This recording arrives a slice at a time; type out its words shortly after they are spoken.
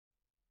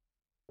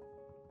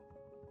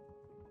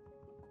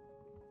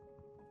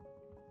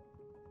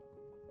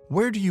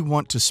Where do you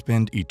want to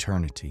spend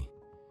eternity?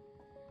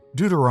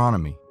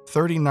 Deuteronomy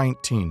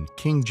 30:19,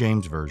 King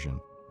James Version.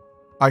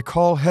 I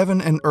call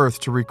heaven and earth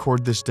to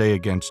record this day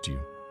against you,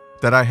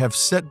 that I have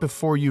set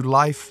before you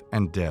life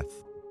and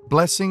death,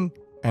 blessing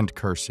and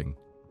cursing.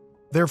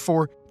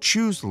 Therefore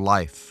choose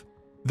life,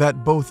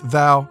 that both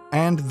thou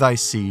and thy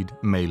seed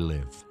may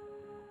live.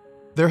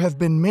 There have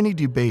been many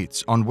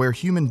debates on where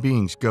human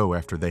beings go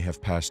after they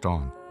have passed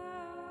on.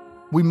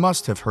 We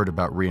must have heard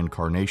about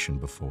reincarnation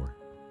before.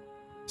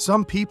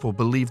 Some people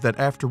believe that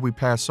after we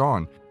pass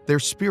on, their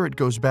spirit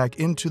goes back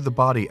into the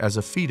body as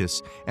a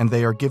fetus and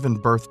they are given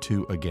birth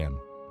to again.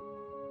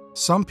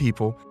 Some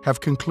people have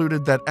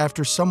concluded that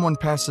after someone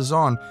passes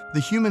on, the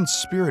human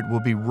spirit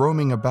will be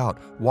roaming about,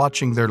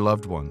 watching their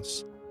loved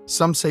ones.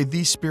 Some say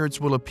these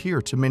spirits will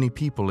appear to many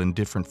people in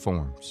different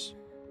forms.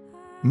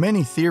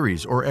 Many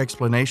theories or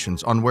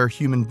explanations on where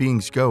human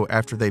beings go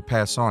after they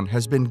pass on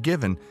has been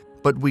given,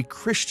 but we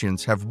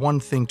Christians have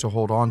one thing to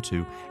hold on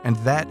to, and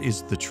that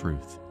is the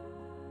truth.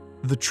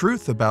 The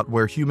truth about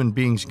where human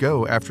beings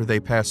go after they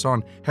pass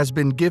on has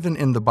been given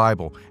in the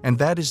Bible, and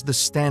that is the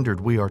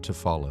standard we are to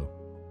follow.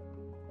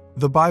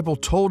 The Bible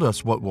told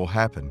us what will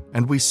happen,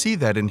 and we see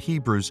that in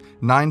Hebrews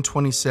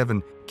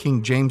 9:27,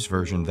 King James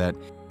Version, that,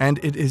 "And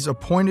it is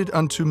appointed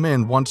unto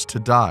men once to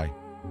die,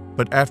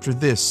 but after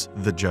this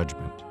the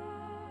judgment."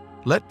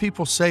 Let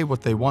people say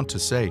what they want to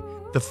say.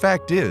 The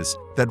fact is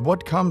that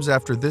what comes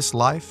after this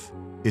life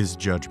is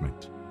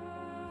judgment.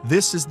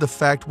 This is the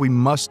fact we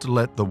must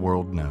let the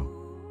world know.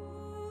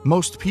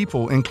 Most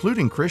people,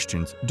 including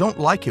Christians, don't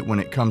like it when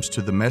it comes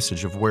to the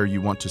message of where you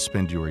want to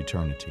spend your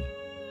eternity.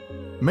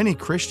 Many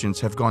Christians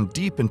have gone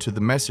deep into the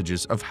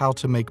messages of how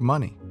to make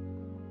money,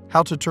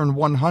 how to turn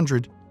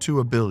 100 to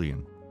a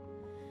billion.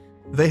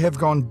 They have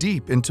gone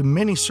deep into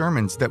many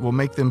sermons that will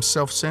make them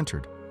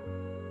self-centered.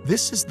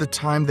 This is the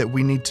time that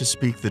we need to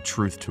speak the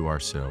truth to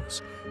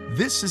ourselves.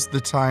 This is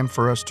the time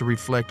for us to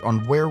reflect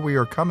on where we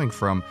are coming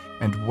from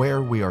and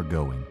where we are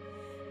going.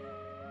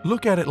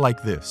 Look at it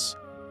like this.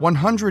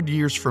 100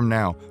 years from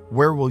now,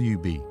 where will you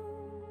be?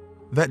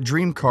 That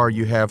dream car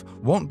you have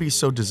won't be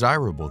so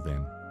desirable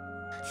then.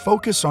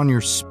 Focus on your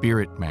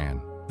spirit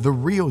man, the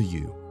real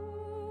you.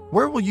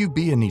 Where will you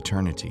be in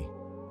eternity?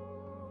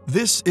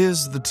 This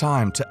is the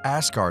time to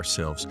ask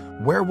ourselves,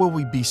 where will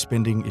we be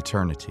spending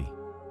eternity?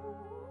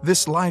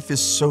 This life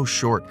is so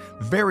short,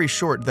 very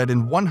short, that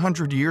in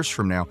 100 years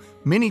from now,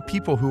 many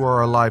people who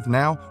are alive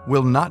now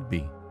will not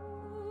be.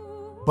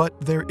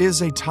 But there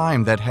is a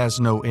time that has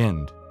no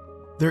end.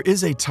 There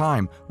is a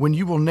time when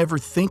you will never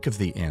think of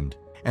the end,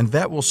 and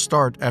that will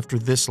start after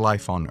this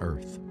life on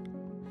earth.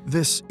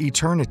 This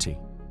eternity,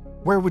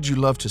 where would you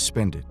love to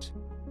spend it?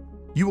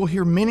 You will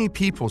hear many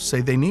people say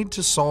they need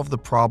to solve the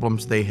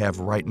problems they have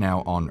right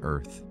now on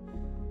earth.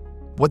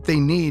 What they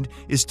need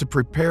is to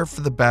prepare for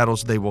the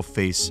battles they will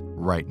face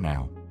right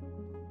now.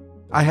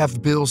 I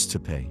have bills to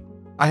pay.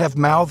 I have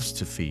mouths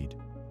to feed.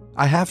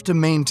 I have to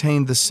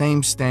maintain the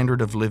same standard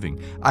of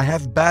living. I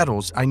have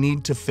battles I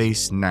need to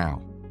face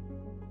now.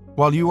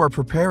 While you are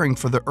preparing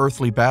for the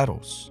earthly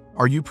battles,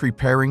 are you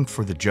preparing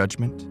for the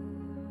judgment?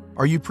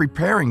 Are you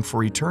preparing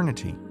for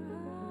eternity?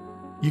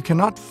 You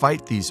cannot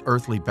fight these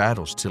earthly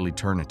battles till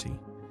eternity.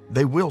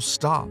 They will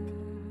stop.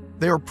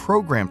 They are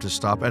programmed to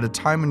stop at a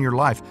time in your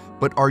life,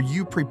 but are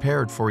you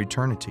prepared for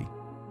eternity?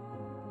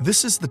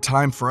 This is the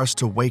time for us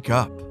to wake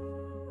up.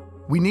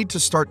 We need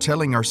to start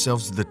telling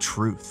ourselves the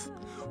truth.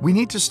 We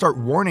need to start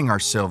warning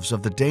ourselves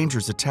of the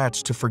dangers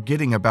attached to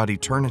forgetting about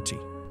eternity.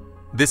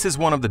 This is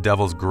one of the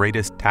devil's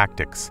greatest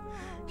tactics.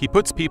 He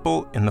puts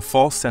people in the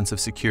false sense of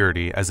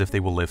security as if they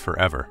will live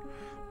forever,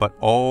 but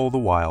all the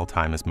while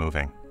time is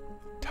moving.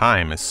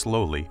 Time is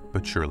slowly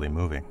but surely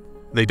moving.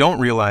 They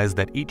don't realize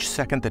that each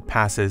second that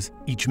passes,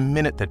 each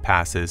minute that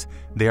passes,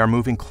 they are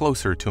moving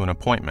closer to an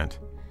appointment.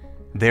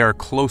 They are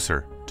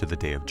closer to the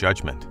day of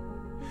judgment.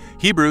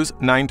 Hebrews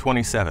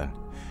 9:27,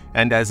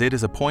 "And as it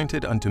is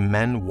appointed unto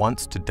men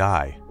once to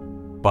die,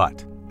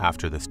 but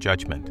after this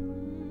judgment."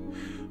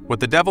 What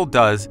the devil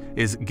does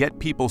is get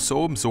people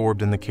so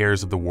absorbed in the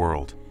cares of the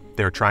world.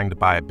 They're trying to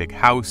buy a big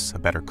house, a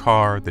better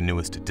car, the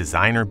newest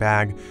designer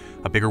bag,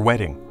 a bigger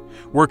wedding,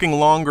 working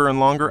longer and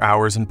longer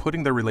hours and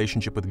putting their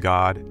relationship with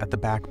God at the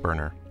back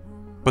burner.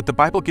 But the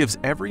Bible gives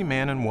every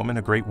man and woman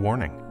a great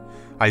warning.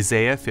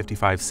 Isaiah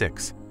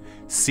 55:6,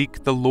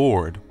 "Seek the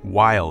Lord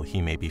while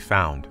he may be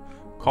found.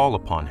 Call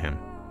upon him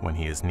when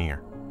he is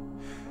near."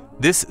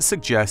 This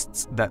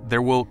suggests that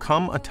there will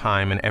come a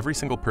time in every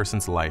single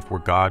person's life where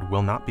God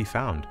will not be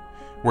found,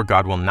 where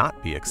God will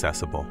not be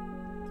accessible,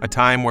 a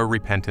time where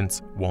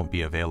repentance won't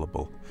be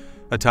available,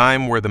 a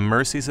time where the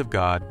mercies of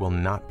God will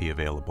not be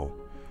available.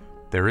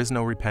 There is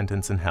no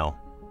repentance in hell.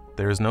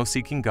 There is no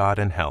seeking God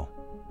in hell.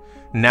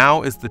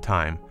 Now is the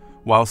time,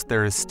 whilst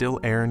there is still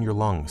air in your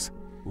lungs.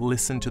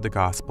 Listen to the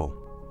gospel.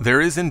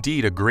 There is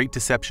indeed a great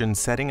deception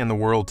setting in the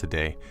world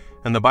today,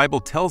 and the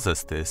Bible tells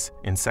us this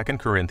in 2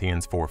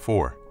 Corinthians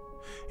 4:4.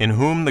 "In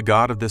whom the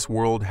God of this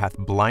world hath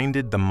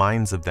blinded the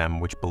minds of them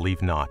which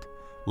believe not,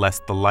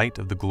 lest the light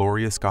of the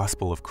glorious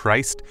gospel of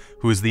Christ,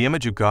 who is the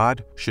image of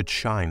God, should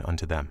shine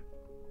unto them."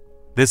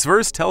 This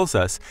verse tells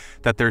us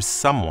that there's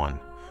someone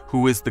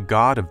who is the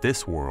God of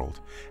this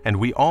world, and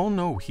we all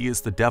know he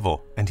is the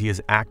devil, and he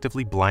is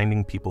actively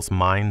blinding people's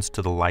minds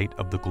to the light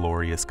of the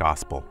glorious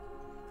gospel.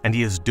 And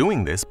he is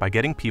doing this by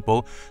getting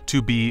people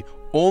to be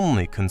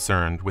only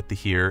concerned with the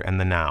here and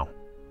the now.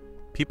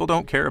 People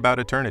don't care about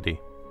eternity,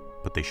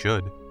 but they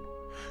should.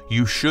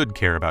 You should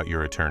care about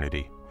your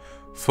eternity.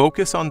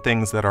 Focus on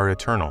things that are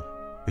eternal.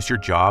 Is your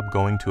job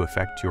going to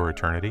affect your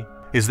eternity?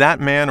 Is that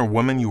man or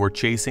woman you are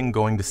chasing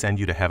going to send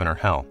you to heaven or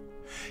hell?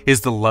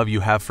 Is the love you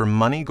have for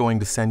money going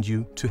to send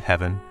you to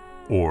heaven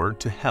or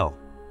to hell?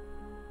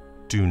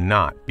 Do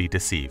not be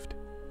deceived.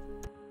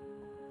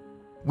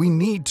 We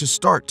need to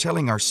start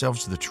telling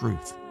ourselves the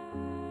truth.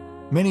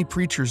 Many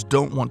preachers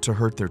don't want to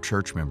hurt their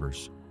church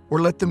members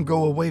or let them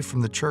go away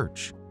from the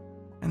church.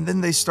 And then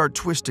they start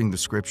twisting the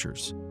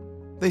scriptures.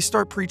 They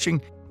start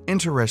preaching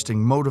interesting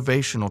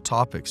motivational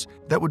topics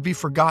that would be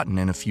forgotten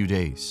in a few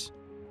days.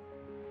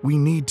 We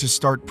need to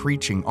start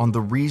preaching on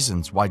the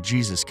reasons why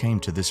Jesus came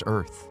to this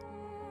earth.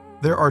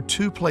 There are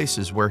two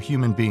places where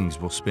human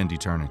beings will spend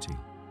eternity,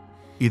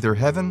 either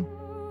heaven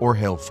or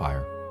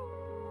hellfire.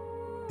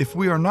 If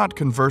we are not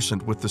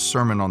conversant with the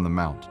Sermon on the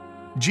Mount,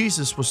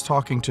 Jesus was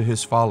talking to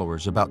his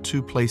followers about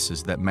two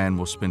places that man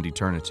will spend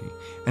eternity,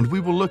 and we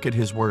will look at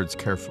his words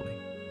carefully.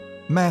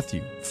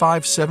 Matthew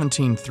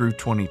 5:17 through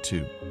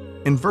 22.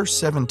 In verse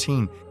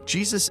 17,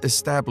 Jesus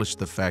established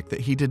the fact that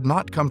he did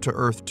not come to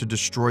earth to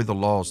destroy the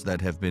laws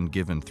that have been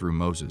given through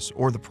Moses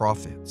or the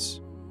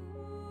prophets.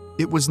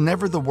 It was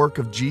never the work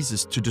of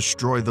Jesus to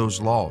destroy those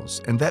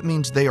laws, and that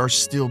means they are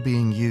still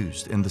being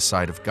used in the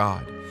sight of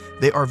God.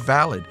 They are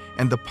valid,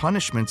 and the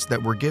punishments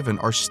that were given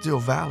are still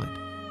valid.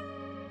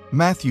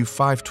 Matthew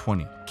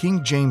 5:20,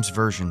 King James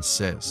Version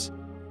says,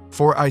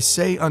 "For I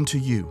say unto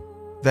you,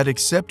 that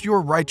except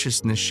your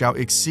righteousness shall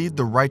exceed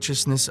the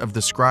righteousness of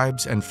the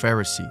scribes and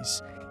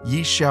Pharisees,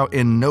 ye shall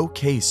in no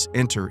case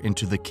enter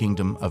into the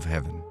kingdom of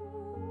heaven."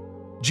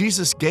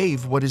 Jesus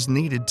gave what is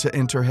needed to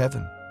enter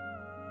heaven.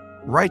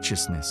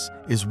 Righteousness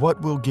is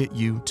what will get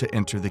you to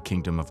enter the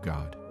kingdom of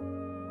God.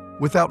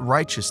 Without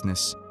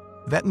righteousness,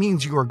 that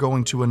means you are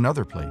going to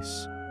another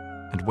place.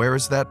 And where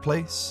is that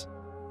place?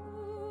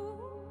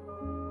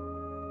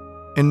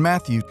 In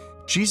Matthew,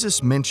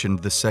 Jesus mentioned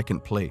the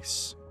second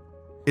place.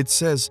 It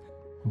says,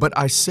 "But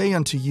I say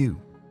unto you,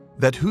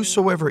 that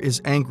whosoever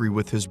is angry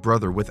with his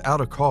brother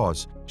without a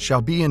cause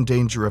shall be in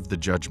danger of the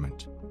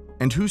judgment.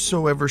 And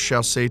whosoever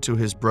shall say to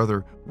his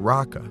brother,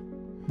 Raca,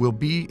 will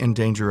be in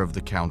danger of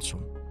the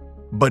council.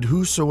 But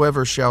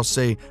whosoever shall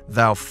say,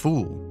 Thou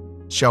fool,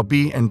 shall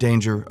be in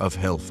danger of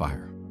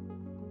hellfire."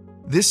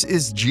 This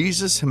is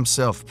Jesus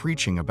himself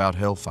preaching about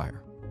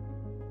hellfire.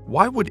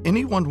 Why would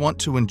anyone want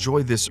to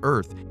enjoy this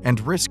earth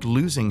and risk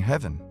losing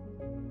heaven?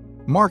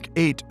 Mark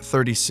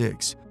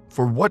 8:36,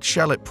 "For what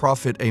shall it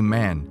profit a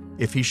man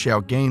if he shall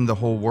gain the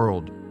whole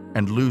world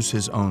and lose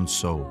his own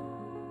soul?"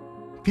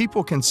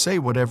 People can say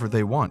whatever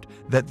they want,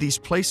 that these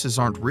places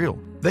aren't real.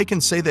 They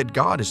can say that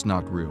God is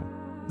not real.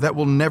 That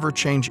will never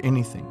change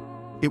anything.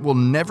 It will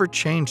never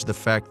change the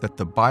fact that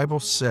the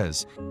Bible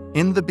says,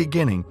 "In the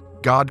beginning,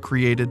 God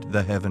created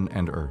the heaven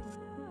and earth."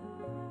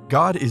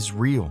 God is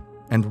real,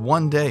 and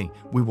one day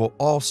we will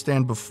all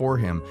stand before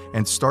Him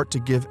and start to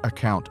give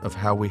account of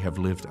how we have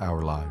lived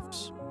our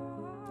lives.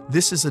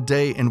 This is a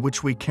day in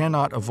which we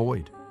cannot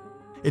avoid.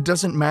 It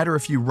doesn't matter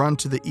if you run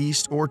to the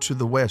east or to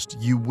the west,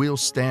 you will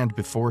stand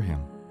before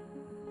Him.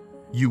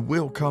 You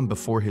will come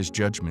before His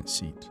judgment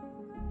seat.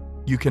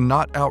 You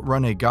cannot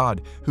outrun a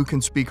God who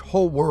can speak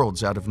whole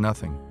worlds out of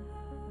nothing.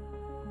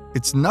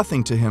 It's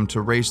nothing to Him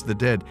to raise the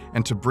dead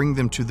and to bring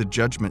them to the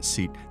judgment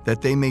seat,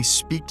 that they may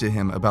speak to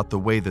Him about the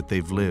way that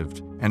they've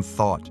lived and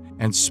thought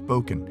and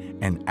spoken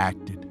and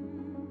acted.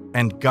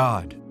 And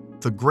God,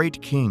 the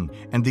great King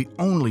and the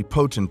only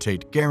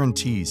potentate,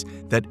 guarantees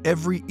that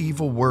every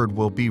evil word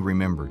will be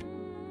remembered.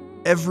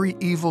 Every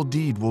evil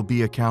deed will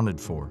be accounted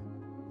for.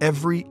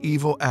 Every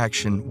evil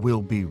action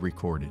will be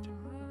recorded.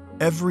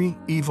 Every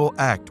evil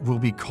act will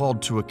be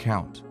called to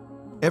account.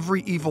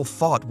 Every evil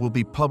thought will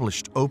be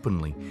published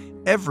openly.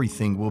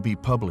 Everything will be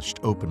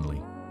published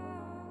openly.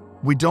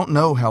 We don't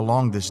know how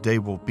long this day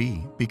will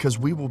be because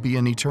we will be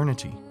in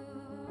eternity.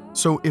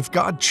 So if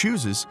God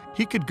chooses,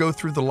 He could go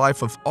through the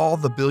life of all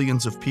the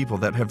billions of people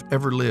that have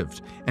ever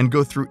lived and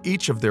go through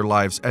each of their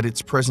lives at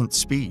its present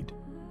speed.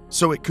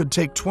 So it could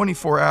take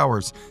 24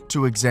 hours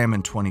to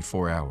examine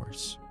 24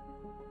 hours.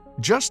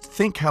 Just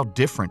think how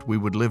different we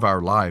would live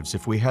our lives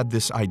if we had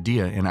this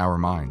idea in our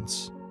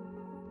minds.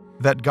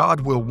 That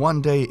God will one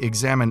day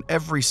examine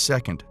every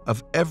second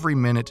of every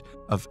minute,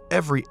 of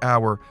every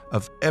hour,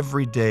 of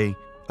every day,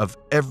 of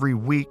every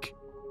week,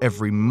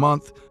 every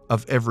month,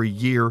 of every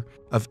year,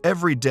 of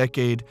every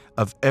decade,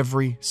 of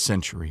every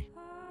century.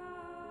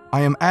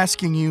 I am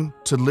asking you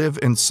to live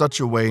in such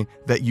a way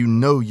that you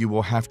know you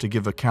will have to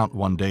give account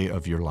one day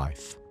of your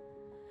life.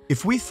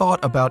 If we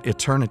thought about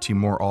eternity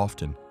more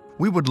often,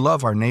 we would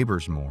love our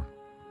neighbors more.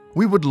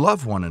 We would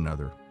love one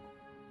another.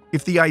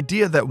 If the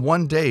idea that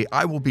one day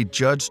I will be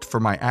judged for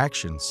my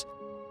actions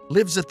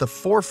lives at the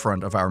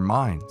forefront of our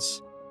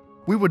minds,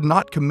 we would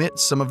not commit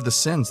some of the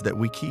sins that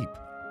we keep.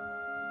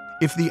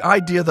 If the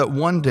idea that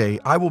one day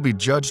I will be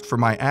judged for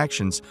my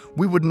actions,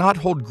 we would not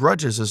hold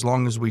grudges as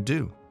long as we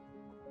do.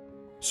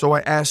 So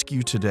I ask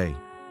you today,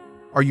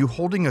 are you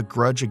holding a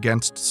grudge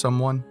against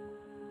someone?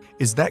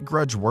 Is that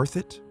grudge worth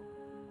it?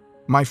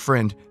 My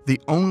friend, the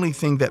only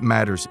thing that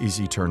matters is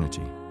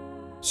eternity.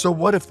 So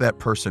what if that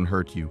person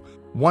hurt you?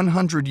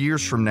 100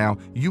 years from now,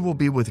 you will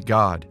be with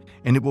God,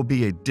 and it will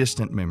be a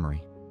distant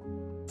memory.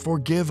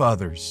 Forgive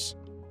others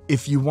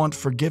if you want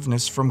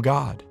forgiveness from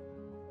God.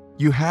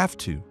 You have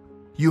to.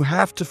 You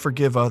have to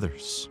forgive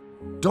others.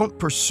 Don't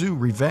pursue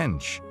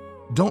revenge.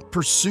 Don't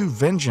pursue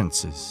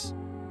vengeances.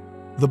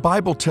 The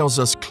Bible tells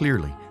us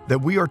clearly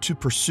that we are to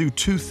pursue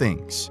two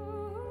things.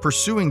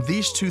 Pursuing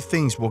these two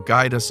things will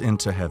guide us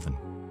into heaven.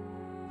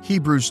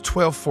 Hebrews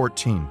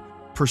 12:14,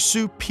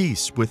 pursue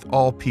peace with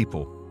all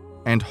people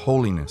and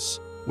holiness,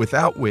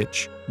 without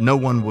which no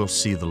one will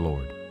see the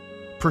Lord.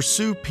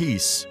 Pursue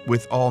peace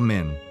with all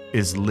men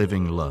is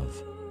living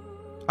love.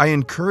 I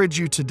encourage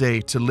you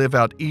today to live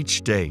out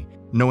each day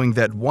knowing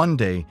that one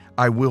day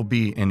I will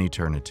be in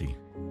eternity,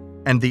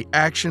 and the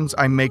actions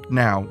I make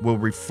now will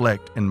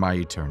reflect in my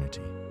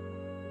eternity.